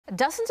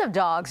Dozens of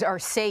dogs are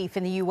safe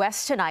in the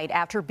U.S. tonight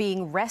after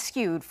being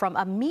rescued from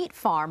a meat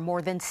farm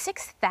more than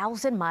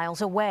 6,000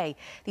 miles away.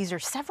 These are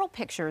several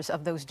pictures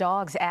of those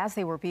dogs as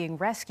they were being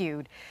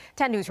rescued.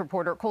 10 News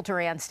reporter Coulter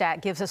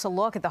Anstatt gives us a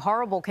look at the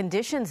horrible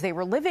conditions they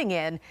were living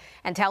in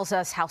and tells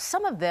us how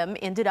some of them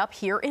ended up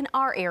here in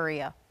our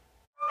area.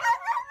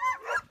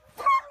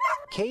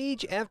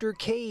 Cage after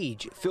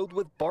cage filled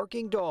with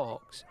barking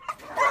dogs,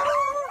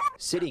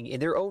 sitting in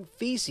their own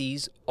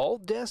feces, all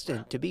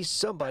destined to be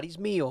somebody's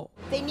meal.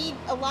 They need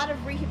a lot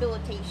of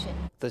rehabilitation.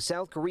 The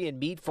South Korean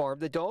meat farm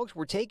the dogs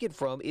were taken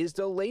from is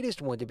the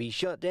latest one to be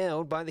shut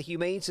down by the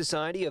Humane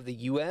Society of the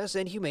U.S.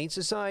 and Humane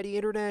Society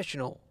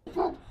International.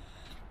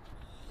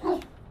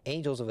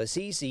 Angels of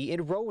Assisi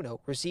in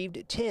Roanoke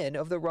received 10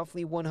 of the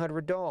roughly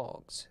 100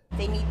 dogs.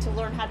 They need to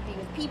learn how to be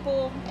with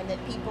people and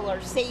that people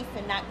are safe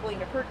and not going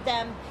to hurt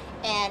them,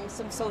 and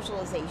some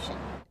socialization.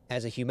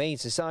 As a Humane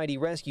Society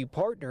rescue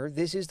partner,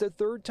 this is the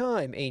third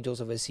time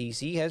Angels of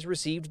Assisi has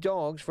received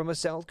dogs from a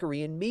South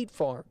Korean meat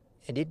farm,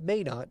 and it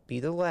may not be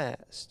the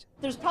last.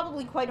 There's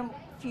probably quite a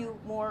few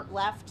more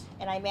left,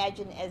 and I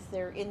imagine as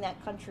they're in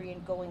that country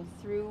and going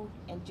through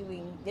and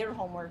doing their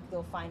homework,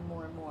 they'll find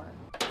more and more.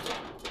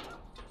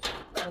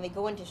 When they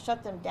go in to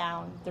shut them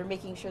down, they're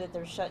making sure that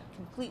they're shut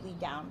completely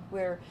down,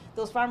 where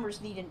those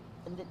farmers need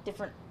a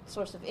different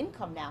source of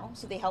income now,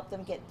 so they help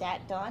them get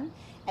that done,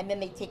 and then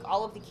they take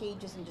all of the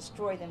cages and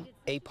destroy them.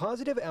 A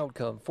positive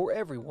outcome for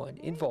everyone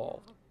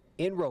involved.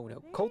 In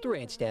Roanoke, Coulter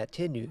Anstatt,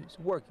 10 News,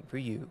 working for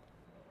you.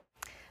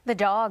 The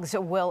dogs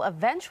will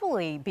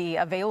eventually be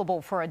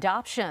available for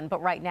adoption,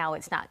 but right now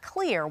it's not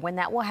clear when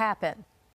that will happen.